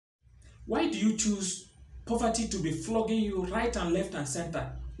Why do you choose poverty to be flogging you right and left and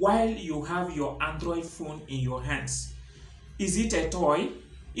center while you have your Android phone in your hands? Is it a toy?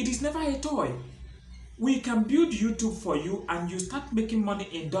 It is never a toy. We can build YouTube for you and you start making money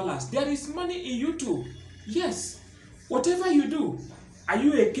in dollars. There is money in YouTube. Yes. Whatever you do, are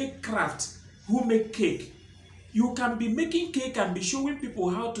you a cake craft who make cake? You can be making cake and be showing people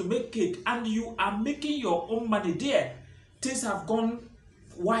how to make cake and you are making your own money there. Things have gone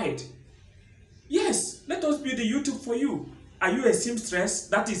wide. Yes, let us build a YouTube for you. Are you a seamstress?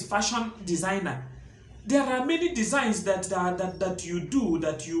 That is fashion designer. There are many designs that you do,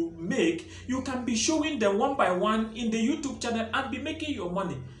 that you make. You can be showing them one by one in the YouTube channel and be making your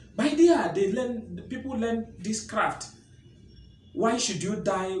money. By there, people learn this craft. Why should you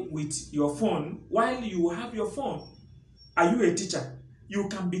die with your phone while you have your phone? Are you a teacher? You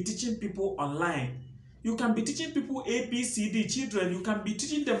can be teaching people online. You can be teaching people A, B, C, D, children. You can be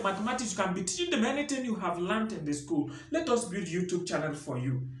teaching them mathematics. You can be teaching them anything you have learned in the school. Let us build YouTube channel for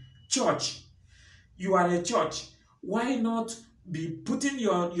you. Church. You are a church. Why not be putting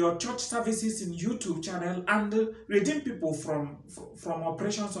your church services in YouTube channel and redeem people from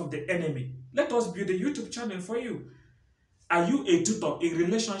operations of the enemy? Let us build a YouTube channel for you. Are you a tutor in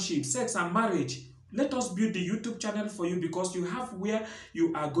relationship, sex and marriage? Let us build the YouTube channel for you because you have where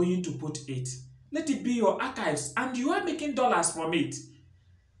you are going to put it. Let it be your archives and you are making dollars from it.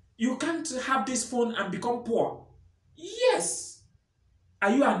 You can't have this phone and become poor. Yes. Are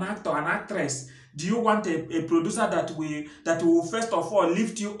you an actor, an actress? Do you want a producer that will first of all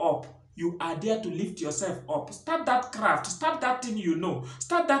lift you up? You are there to lift yourself up. Start that craft. Start that thing you know.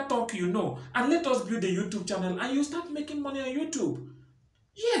 Start that talk you know. And let us build a YouTube channel and you start making money on YouTube.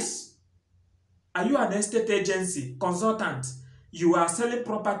 Yes. Are you an estate agency, consultant? You are selling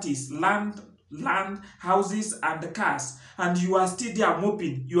properties, land, houses, and cars, and you are still there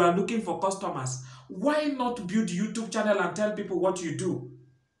moping. You are looking for customers. Why not build YouTube channel and tell people what you do?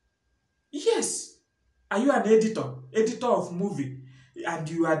 Yes. Are you an editor of movie? And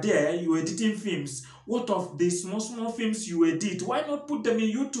you are there, you editing films. What of the small films you edit? Why not put them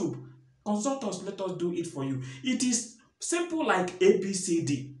in YouTube? Consult us, let us do it for you. It is simple like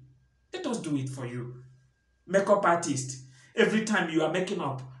ABCD. Let us do it for you. Makeup artist. Every time you are making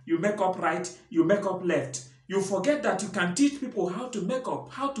up, you make up right, you make up left. You forget that you can teach people how to make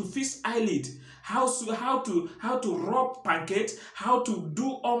up, how to fix eyelid, how to rub pancakes, how to do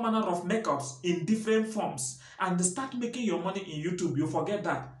all manner of makeups in different forms, and start making your money in YouTube. You forget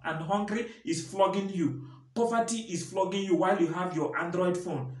that, and hungry is flogging you. Poverty is flogging you while you have your Android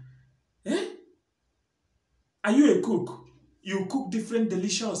phone. Eh? Are you a cook? You cook different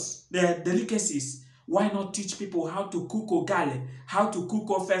delicious delicacies. Why not teach people how to cook ogale, how to cook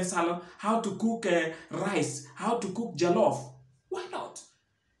ofen salo, how to cook rice, how to cook jollof? Why not?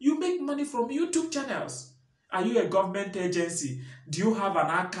 You make money from YouTube channels. Are you a government agency? Do you have an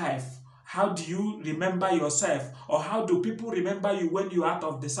archive? How do you remember yourself? Or how do people remember you when you're out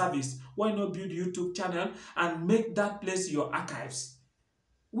of the service? Why not build YouTube channel and make that place your archives?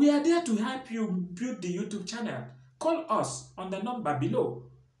 We are there to help you build the YouTube channel. Call us on the number below.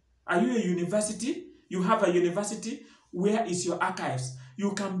 Are you a university? You have a university? Where is your archives?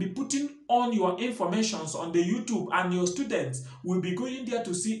 You can be putting on your informations on the YouTube and your students will be going there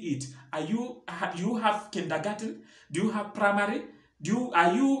to see it. Do you have kindergarten? Do you have primary? Do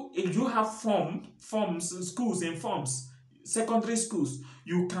you have forms, schools and forms? Secondary schools,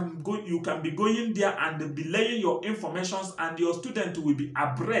 you can be going there and be laying your informations and your student will be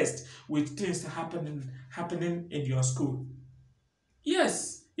abreast with things happening in your school.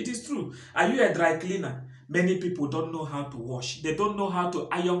 Yes, it is true. Are you a dry cleaner? Many people don't know how to wash. They don't know how to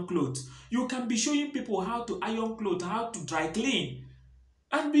iron clothes. You can be showing people how to iron clothes, how to dry clean,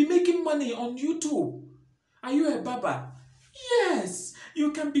 and be making money on YouTube. Are you a barber? Yes,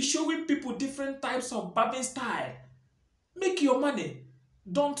 you can be showing people different types of barbing style. Make your money.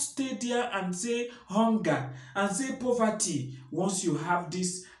 Don't stay there and say hunger and say poverty once you have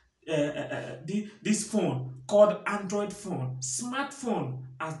this phone called Android phone, smartphone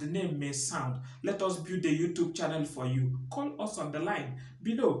as the name may sound. Let us build a YouTube channel for you. Call us on the line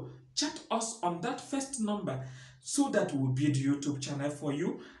below. Chat us on that first number so that we'll build a YouTube channel for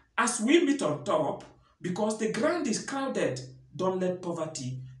you as we meet on top because the ground is crowded. Don't let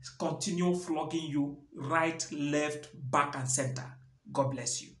poverty continue flogging you right, left, back, and center. God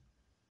bless you.